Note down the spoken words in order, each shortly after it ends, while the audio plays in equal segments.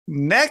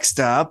next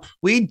up,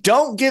 we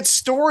don't get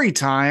story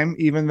time,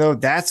 even though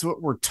that's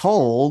what we're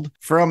told,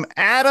 from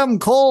Adam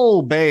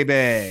Cole,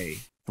 baby.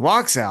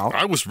 Walks out.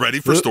 I was ready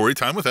for story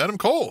time with Adam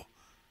Cole,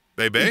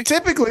 baby.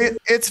 Typically,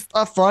 it's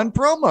a fun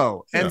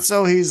promo. Yeah. And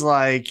so he's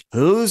like,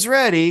 who's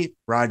ready?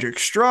 Roderick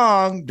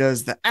Strong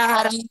does the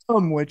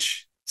Adam,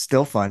 which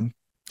still fun.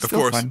 Of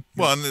course. Fun.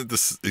 Well, and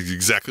this is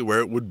exactly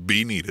where it would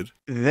be needed.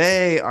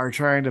 They are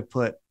trying to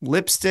put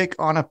lipstick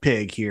on a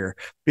pig here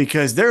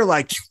because they're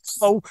like,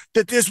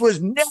 that this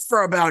was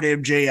never about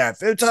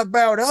MJF. It's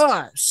about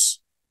us.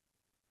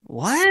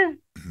 What?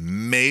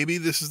 Maybe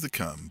this is the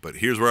come, but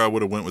here's where I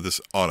would have went with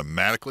this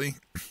automatically.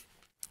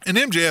 And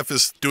MJF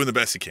is doing the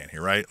best he can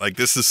here, right? Like,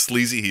 this is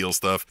sleazy heel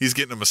stuff. He's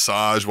getting a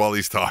massage while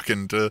he's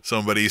talking to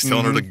somebody. He's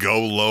telling her to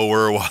go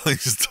lower while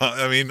he's talking.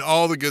 I mean,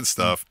 all the good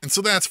stuff. And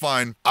so that's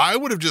fine. I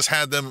would have just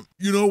had them,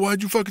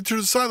 why'd you fucking turn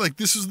to the side? Like,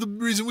 this is the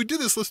reason we did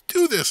this. Let's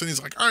do this. And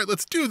he's like, all right,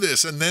 let's do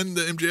this. And then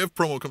the MJF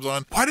promo comes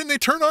on. Why didn't they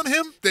turn on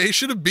him? They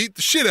should have beat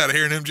the shit out of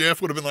here. And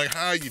MJF would have been like,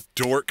 you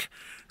dork.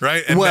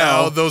 Right? And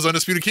now those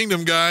Undisputed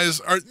Kingdom guys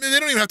they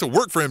don't even have to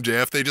work for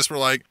MJF. They just were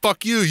like,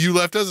 fuck you. You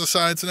left us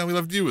aside, so now we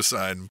left you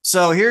aside.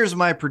 So here's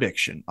my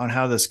prediction on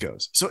how this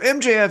goes. So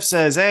MJF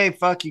says, hey,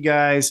 fuck you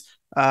guys.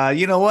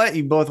 You know what?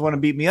 You both want to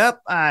beat me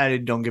up. I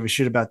don't give a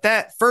shit about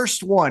that.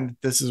 First one,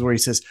 this is where he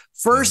says,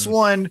 first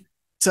one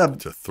to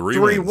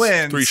three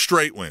wins. 3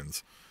 straight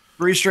wins.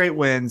 3 straight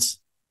wins,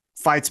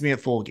 fights me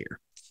at Full Gear.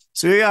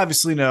 So we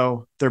obviously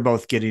know they're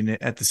both getting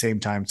it at the same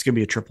time. It's going to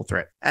be a triple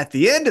threat. At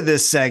the end of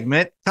this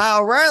segment,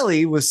 Kyle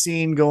O'Reilly was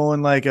seen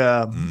going like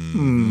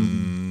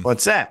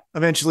what's that?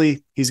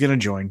 Eventually, he's going to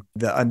join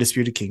the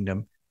Undisputed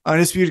Kingdom.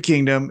 Undisputed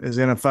Kingdom is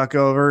going to fuck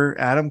over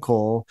Adam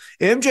Cole.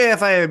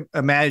 MJF, I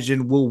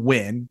imagine, will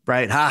win,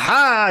 right?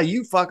 Ha,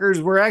 you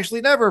fuckers were actually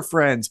never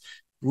friends.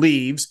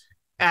 Leaves.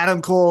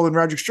 Adam Cole and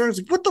Roderick Strong's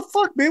like, what the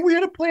fuck, man? We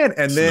had a plan.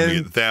 And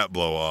then get that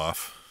blow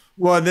off.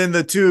 Well, then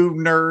the two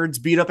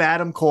nerds beat up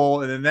Adam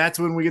Cole, and then that's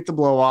when we get the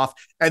blow off.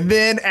 And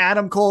then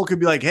Adam Cole could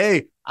be like,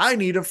 hey, I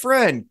need a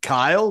friend.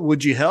 Kyle,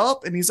 would you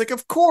help? And he's like,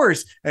 of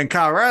course. And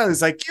Kyle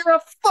Riley's like, you're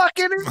a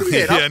fucking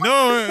idiot.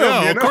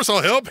 Of course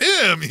I'll help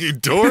him, you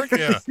dork.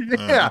 Yeah.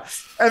 Yeah.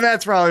 And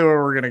that's probably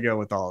where we're going to go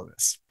with all of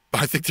this.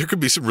 I think there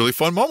could be some really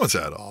fun moments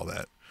out of all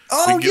that.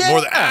 Oh, we can get more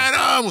of the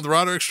Adam with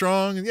Roderick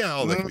Strong. And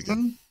all that could be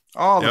good.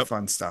 All the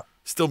fun stuff.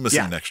 Still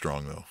missing Neck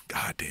Strong, though.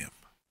 God damn.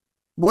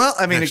 Well,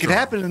 I mean, it could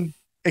happen.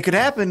 It could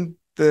happen.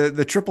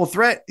 The triple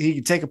threat. He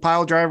could take a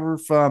pile driver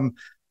from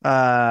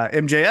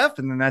MJF,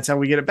 and then that's how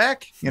we get it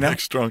back. Neck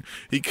Strong.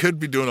 He could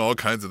be doing all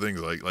kinds of things,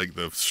 like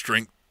the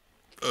strength,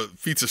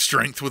 feats of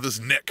strength with his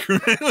neck.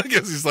 Right? I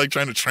guess he's like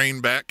trying to train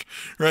back,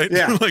 right?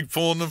 Yeah, like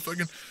pulling the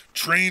fucking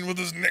train with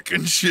his neck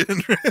and shit.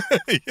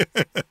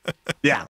 Yeah,